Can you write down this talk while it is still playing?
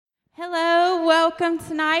Hello, welcome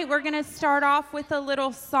tonight. We're going to start off with a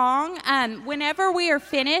little song. Whenever we are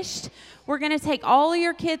finished, we're going to take all of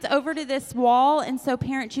your kids over to this wall. And so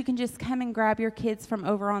parents, you can just come and grab your kids from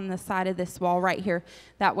over on the side of this wall right here.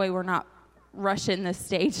 That way we're not rushing the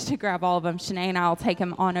stage to grab all of them. Shanae and I will take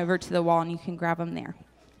them on over to the wall and you can grab them there.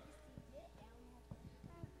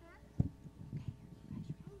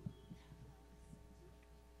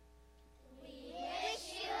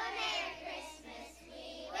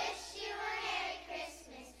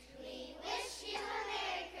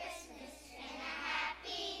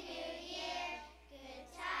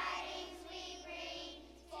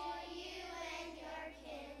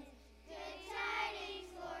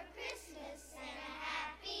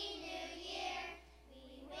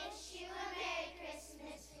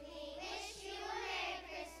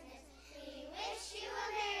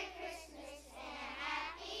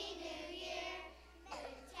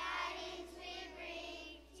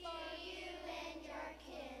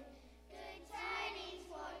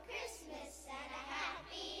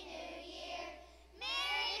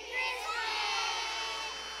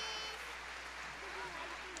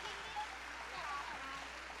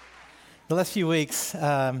 The last few weeks,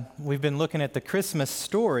 we've been looking at the Christmas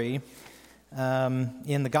story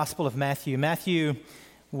in the Gospel of Matthew. Matthew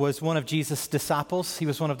was one of Jesus' disciples. He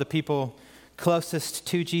was one of the people closest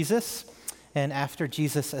to Jesus. And after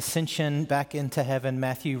Jesus' ascension back into heaven,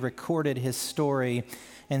 Matthew recorded his story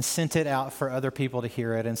and sent it out for other people to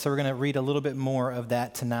hear it. And so we're going to read a little bit more of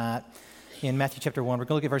that tonight. In Matthew chapter 1, we're going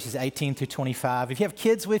to look at verses 18 through 25. If you have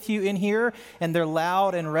kids with you in here and they're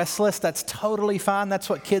loud and restless, that's totally fine. That's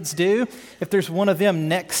what kids do. If there's one of them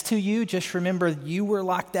next to you, just remember you were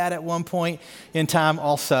like that at one point in time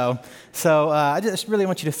also. So I just really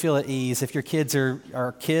want you to feel at ease. If your kids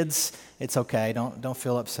are kids, it's okay. Don't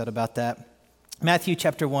feel upset about that. Matthew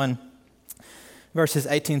chapter 1, verses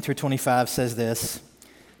 18 through 25 says this.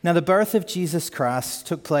 Now the birth of Jesus Christ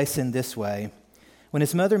took place in this way. When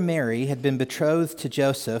his mother Mary had been betrothed to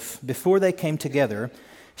Joseph, before they came together,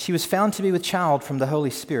 she was found to be with child from the Holy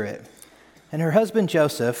Spirit. And her husband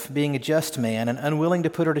Joseph, being a just man and unwilling to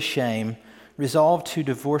put her to shame, resolved to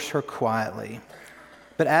divorce her quietly.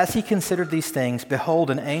 But as he considered these things, behold,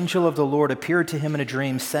 an angel of the Lord appeared to him in a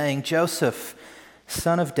dream, saying, Joseph,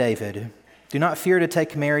 son of David, do not fear to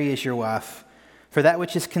take Mary as your wife, for that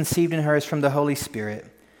which is conceived in her is from the Holy Spirit.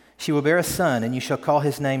 She will bear a son, and you shall call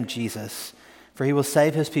his name Jesus, for he will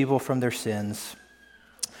save his people from their sins.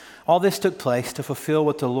 All this took place to fulfill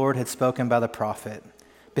what the Lord had spoken by the prophet.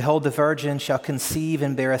 Behold, the virgin shall conceive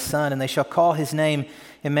and bear a son, and they shall call his name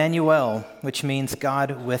Emmanuel, which means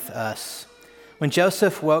God with us. When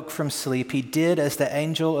Joseph woke from sleep, he did as the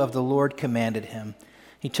angel of the Lord commanded him.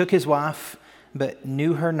 He took his wife, but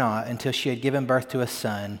knew her not until she had given birth to a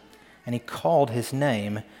son, and he called his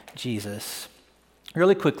name Jesus.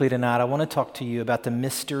 Really quickly tonight, I want to talk to you about the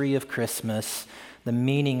mystery of Christmas, the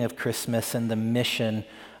meaning of Christmas, and the mission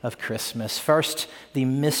of Christmas. First, the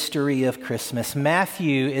mystery of Christmas.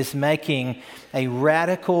 Matthew is making a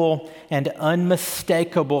radical and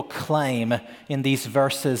unmistakable claim in these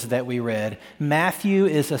verses that we read. Matthew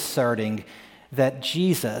is asserting that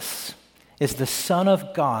Jesus is the Son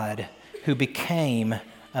of God who became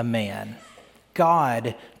a man.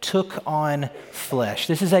 God took on flesh.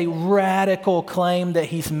 This is a radical claim that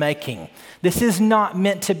he's making. This is not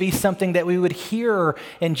meant to be something that we would hear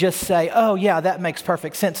and just say, oh yeah, that makes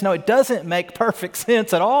perfect sense. No, it doesn't make perfect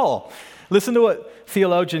sense at all. Listen to what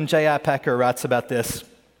theologian J.I. Packer writes about this.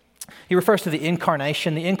 He refers to the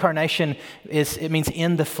incarnation. The incarnation it means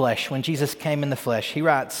in the flesh, when Jesus came in the flesh. He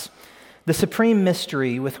writes, the supreme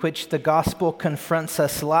mystery with which the gospel confronts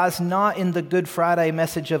us lies not in the Good Friday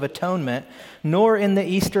message of atonement, nor in the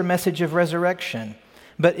Easter message of resurrection,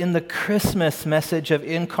 but in the Christmas message of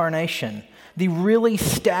incarnation. The really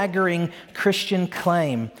staggering Christian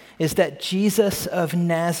claim is that Jesus of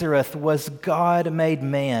Nazareth was God made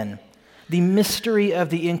man. The mystery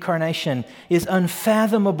of the incarnation is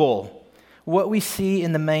unfathomable. What we see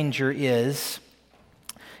in the manger is,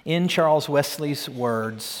 in Charles Wesley's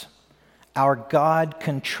words, our God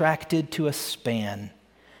contracted to a span,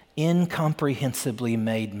 incomprehensibly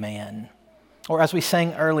made man. Or as we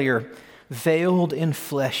sang earlier, veiled in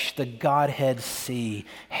flesh, the Godhead see.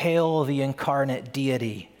 Hail the incarnate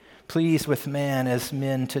deity, pleased with man as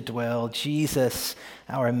men to dwell. Jesus,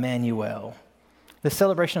 our Emmanuel. The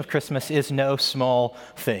celebration of Christmas is no small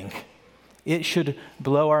thing. It should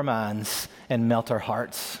blow our minds and melt our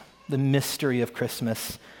hearts. The mystery of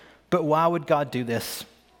Christmas. But why would God do this?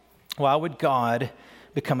 Why would God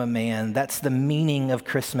become a man? That's the meaning of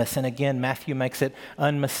Christmas. And again, Matthew makes it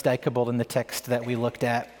unmistakable in the text that we looked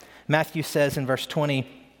at. Matthew says in verse 20,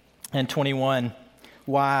 and 21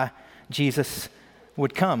 why Jesus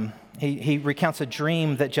would come. He recounts a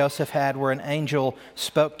dream that Joseph had where an angel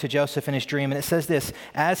spoke to Joseph in his dream. And it says this,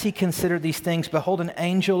 "As he considered these things, behold, an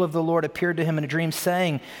angel of the Lord appeared to him in a dream,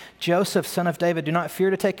 saying, 'Joseph, son of David, do not fear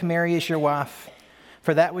to take Mary as your wife,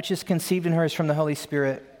 for that which is conceived in her is from the Holy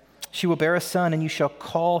Spirit. She will bear a son, and you shall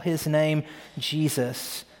call his name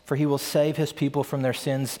Jesus, for he will save his people from their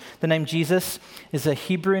sins.'" The name Jesus is a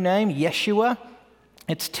Hebrew name, Yeshua.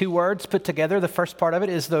 It's two words put together. The first part of it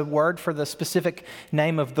is the word for the specific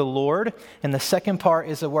name of the Lord. And the second part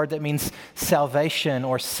is a word that means salvation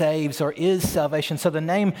or saves or is salvation. So the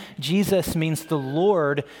name Jesus means the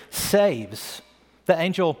Lord saves. The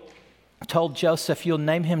angel told Joseph, "You'll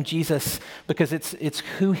name him Jesus because it's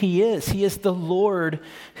who he is. He is the Lord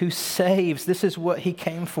who saves. This is what he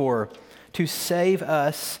came for, to save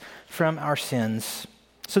us from our sins."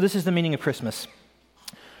 So this is the meaning of Christmas.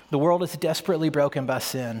 The world is desperately broken by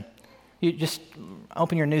sin. You just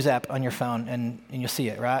open your news app on your phone and you'll see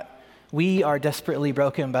it, right? We are desperately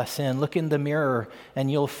broken by sin. Look in the mirror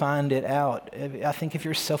and you'll find it out. I think if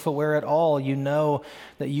you're self-aware at all, you know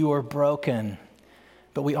that you are broken.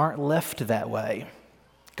 But we aren't left that way.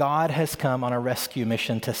 God has come on a rescue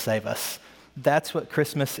mission to save us. That's what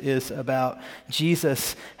Christmas is about.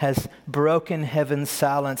 Jesus has broken heaven's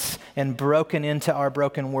silence and broken into our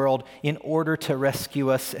broken world in order to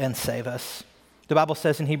rescue us and save us. The Bible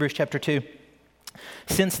says in Hebrews chapter 2,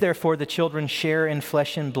 "Since therefore the children share in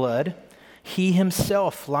flesh and blood, he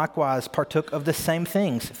himself likewise partook of the same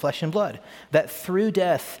things, flesh and blood, that through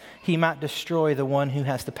death he might destroy the one who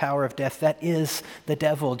has the power of death, that is the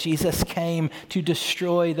devil." Jesus came to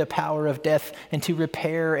destroy the power of death and to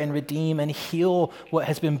repair and redeem and heal what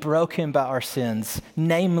has been broken by our sins,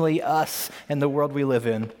 namely us and the world we live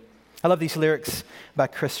in. I love these lyrics by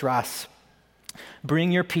Chris Rice.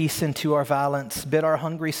 "Bring your peace into our violence, bid our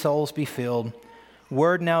hungry souls be filled.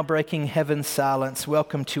 Word now breaking heaven's silence,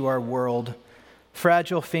 welcome to our world.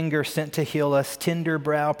 Fragile finger sent to heal us, tender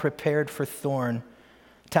brow prepared for thorn.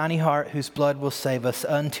 Tiny heart whose blood will save us,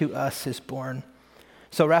 unto us is born.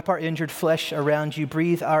 So wrap our injured flesh around you,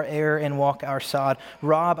 breathe our air and walk our sod,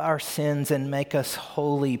 rob our sins and make us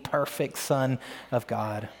holy, perfect Son of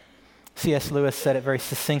God." C.S. Lewis said it very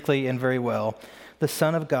succinctly and very well. The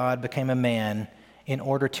Son of God became a man in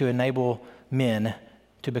order to enable men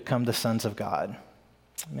to become the sons of God.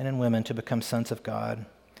 Men and women to become sons of God.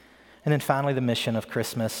 And then finally, the mission of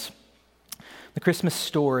Christmas. The Christmas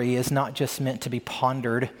story is not just meant to be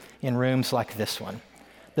pondered in rooms like this one.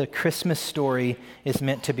 The Christmas story is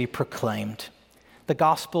meant to be proclaimed. The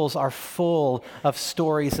Gospels are full of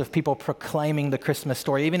stories of people proclaiming the Christmas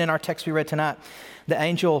story. Even in our text we read tonight, the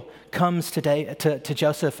angel comes today to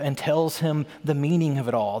Joseph and tells him the meaning of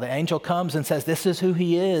it all. The angel comes and says, this is who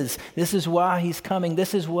he is. This is why he's coming.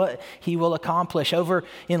 This is what he will accomplish. Over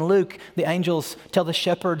in Luke, the angels tell the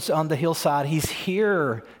shepherds on the hillside, he's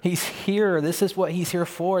here. He's here. This is what he's here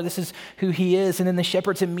for. This is who he is. And then the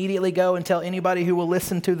shepherds immediately go and tell anybody who will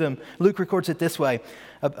listen to them. Luke records it this way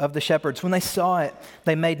of the shepherds. When they saw it,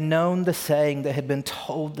 they made known the saying that had been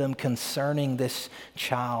told them concerning this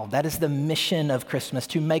child. That is the mission of Christmas,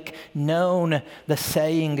 to make known the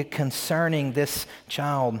saying concerning this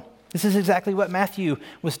child. This is exactly what Matthew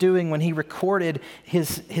was doing when he recorded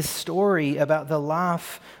his story about the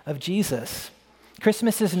life of Jesus.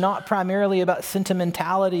 Christmas is not primarily about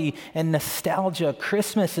sentimentality and nostalgia.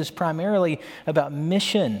 Christmas is primarily about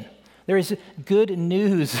mission. There is good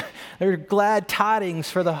news. There are glad tidings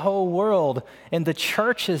for the whole world. And the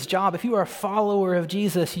church's job, if you are a follower of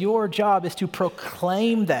Jesus, your job is to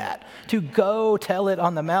proclaim that, to go tell it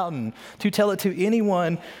on the mountain, to tell it to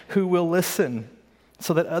anyone who will listen,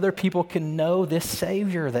 so that other people can know this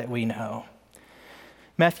Savior that we know.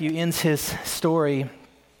 Matthew ends his story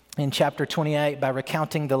in chapter 28 by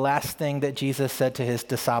recounting the last thing that Jesus said to his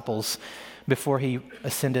disciples before he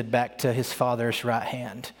ascended back to his Father's right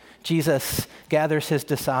hand. Jesus gathers his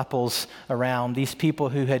disciples around, these people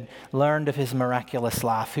who had learned of his miraculous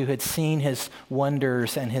life, who had seen his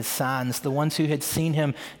wonders and his signs, the ones who had seen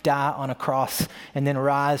him die on a cross and then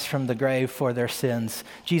rise from the grave for their sins.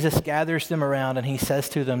 Jesus gathers them around and he says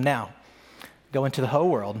to them, now, go into the whole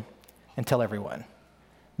world and tell everyone.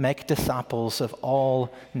 Make disciples of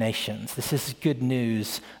all nations. This is good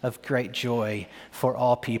news of great joy for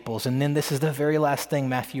all peoples. And then this is the very last thing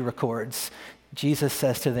Matthew records. Jesus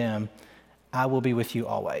says to them, I will be with you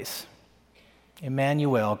always.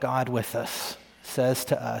 Emmanuel, God with us, says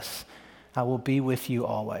to us, I will be with you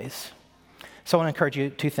always. So I want to encourage you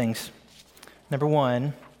two things. Number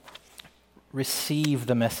one, receive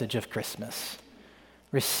the message of Christmas.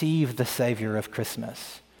 Receive the Savior of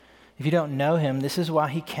Christmas. If you don't know him, this is why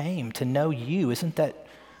he came, to know you. Isn't that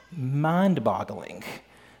mind-boggling?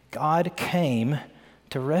 God came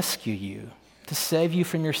to rescue you, to save you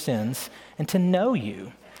from your sins, and to know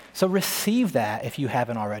you. So receive that if you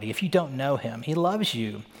haven't already, if you don't know him. He loves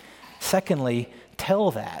you. Secondly, tell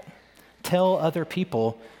that. Tell other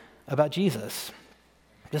people about Jesus.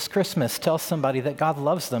 This Christmas, tell somebody that God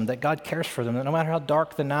loves them, that God cares for them, that no matter how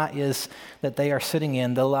dark the night is that they are sitting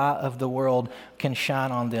in, the light of the world can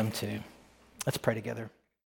shine on them too. Let's pray together.